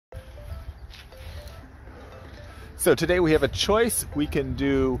So today we have a choice. We can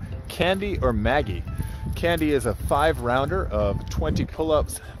do Candy or Maggie. Candy is a 5-rounder of 20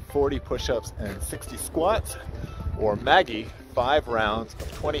 pull-ups, 40 push-ups, and 60 squats. Or Maggie, 5 rounds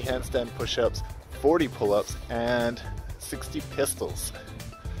of 20 handstand push-ups, 40 pull-ups, and 60 pistols.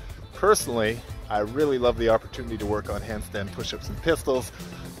 Personally, I really love the opportunity to work on handstand push-ups and pistols,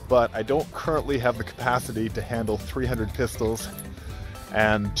 but I don't currently have the capacity to handle 300 pistols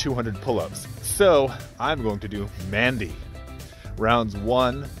and 200 pull-ups. So I'm going to do Mandy. Rounds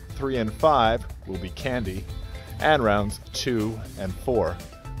 1, 3, and 5 will be Candy, and rounds 2 and 4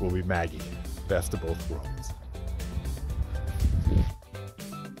 will be Maggie. Best of both worlds.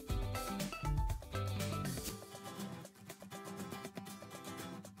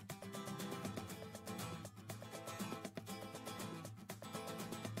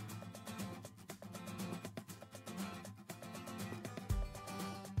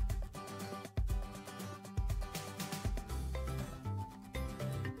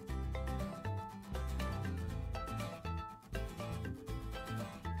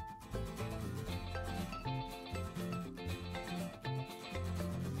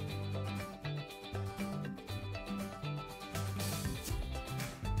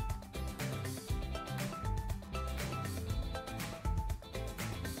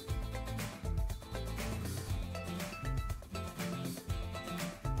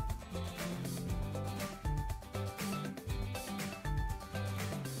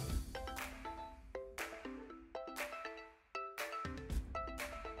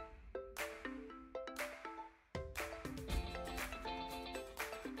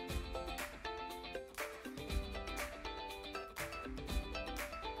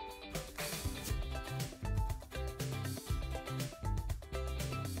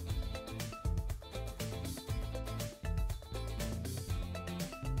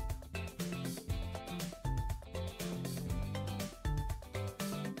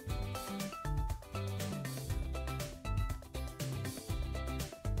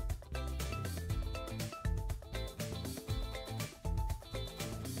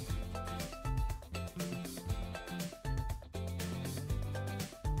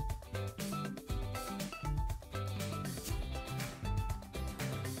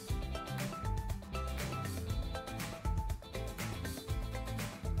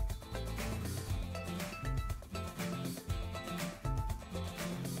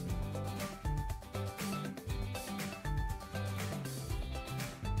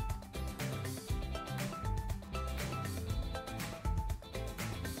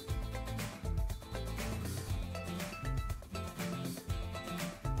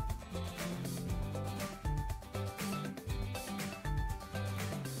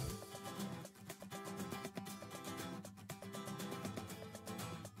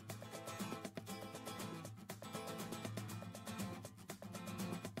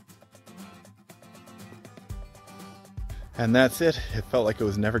 And that's it. It felt like it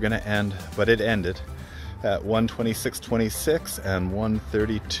was never going to end, but it ended at 1:26:26 and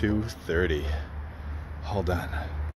 1:32:30. All done.